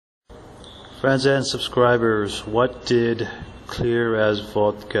Friends and subscribers, what did Clear as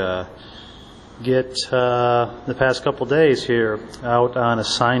Vodka get the past couple days here out on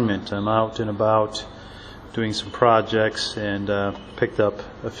assignment? I'm out and about doing some projects and picked up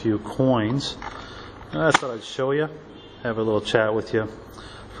a few coins. I thought I'd show you, have a little chat with you.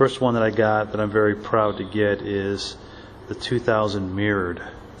 First one that I got that I'm very proud to get is the 2000 mirrored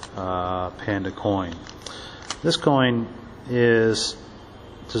Panda coin. This coin is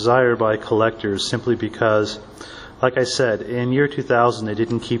desired by collectors simply because, like I said, in year 2000 they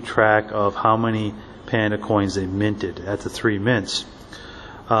didn't keep track of how many Panda coins they minted at the 3 mints,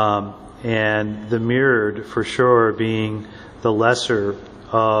 and the mirrored for sure being the lesser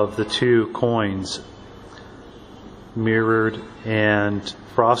of the two coins, mirrored and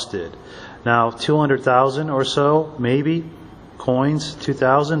frosted. Now 200,000 or so maybe coins,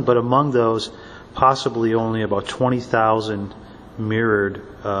 2,000, but among those possibly only about 20,000 mirrored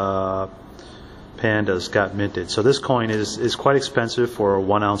Pandas got minted. So this coin is quite expensive for a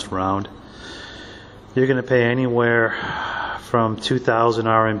 1 ounce round. You're going to pay anywhere from 2,000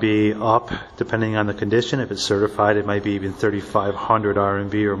 RMB up, depending on the condition. If it's certified, it might be even 3,500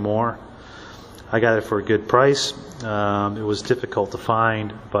 RMB or more. I got it for a good price. It was difficult to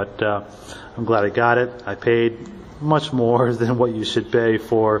find, but I'm glad I got it. I paid much more than what you should pay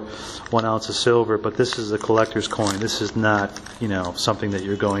for 1 ounce of silver, but this is a collector's coin. This is not, something that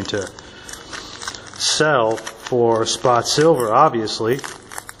you're going to sell for spot silver, obviously.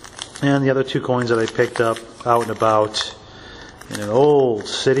 And the other two coins that I picked up out and about in an old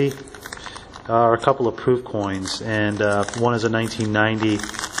city are a couple of proof coins, and one is a 1990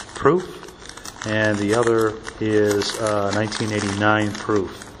 proof, and the other is 1989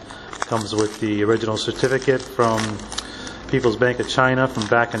 proof. Comes with the original certificate from People's Bank of China from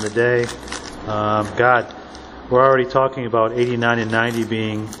back in the day. God, we're already talking about 89 and 90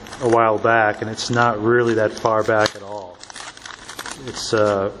 being a while back, and it's not really that far back at all. It's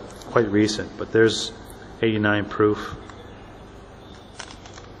quite recent, but there's 89 proof.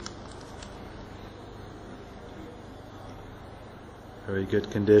 Very good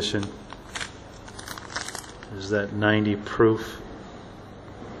condition. There's that 90 proof.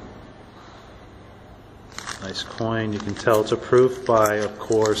 Nice coin. You can tell it's a proof by, of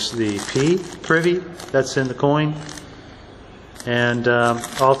course, the P privy that's in the coin. And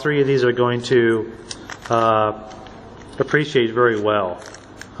all three of these are going to appreciate very well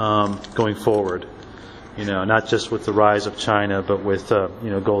going forward. Not just with the rise of China, but with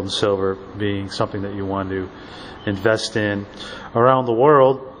gold and silver being something that you want to invest in around the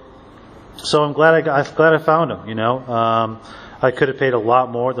world. So I'm glad I found them. I could have paid a lot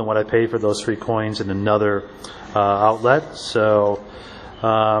more than what I paid for those 3 coins in another outlet. So,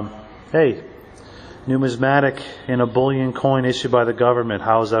 hey, numismatic in a bullion coin issued by the government.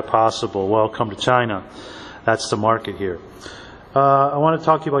 How is that possible? Well, come to China. That's the market here. I want to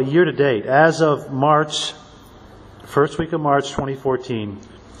talk to you about year to date. As of March, first week of March 2014,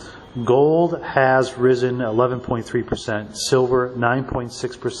 gold has risen 11.3%, silver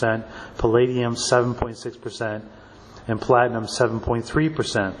 9.6%, palladium 7.6%, and platinum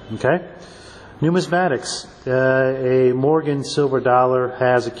 7.3%. Okay? Numismatics. A Morgan silver dollar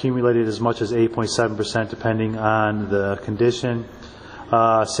has accumulated as much as 8.7% depending on the condition.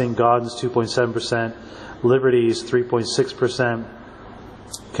 St. Gaudens 2.7%, Liberties 3.6%,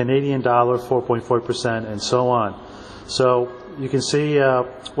 Canadian dollar 4.4%, and so on. So you can see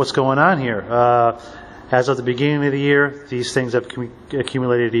what's going on here. As of the beginning of the year, these things have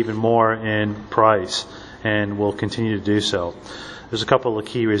accumulated even more in price, and will continue to do so. There's a couple of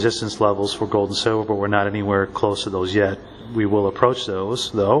key resistance levels for gold and silver, but we're not anywhere close to those yet. We will approach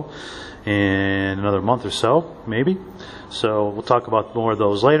those, though, in another month or so, maybe. So we'll talk about more of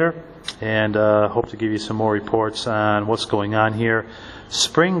those later, and hope to give you some more reports on what's going on here.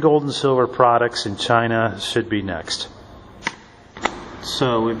 Spring gold and silver products in China should be next.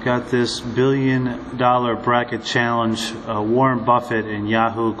 So we've got this $1 billion bracket challenge, Warren Buffett and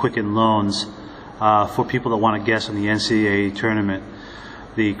Yahoo Quicken Loans, for people that want to guess on the NCAA tournament.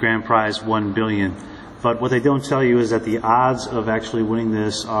 The grand prize $1 billion. But what they don't tell you is that the odds of actually winning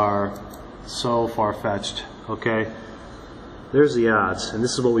this are so far-fetched. Okay? There's the odds, and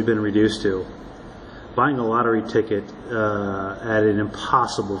this is what we've been reduced to. Buying a lottery ticket at an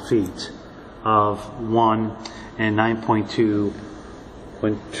impossible feat of 1 in 9.2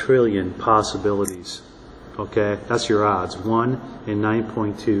 quintillion possibilities. Okay? That's your odds. 1 in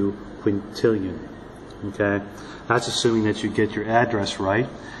 9.2 quintillion. Okay, that's assuming that you get your address right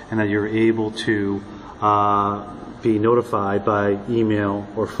and that you're able to be notified by email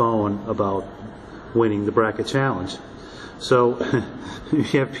or phone about winning the bracket challenge. So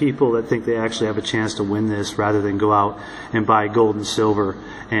you have people that think they actually have a chance to win this rather than go out and buy gold and silver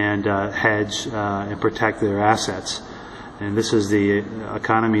and hedge and protect their assets. And this is the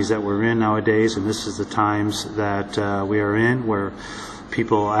economies that we're in nowadays, and this is the times that we are in, where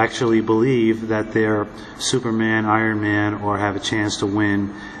people actually believe that they're Superman, Iron Man, or have a chance to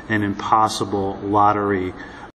win an impossible lottery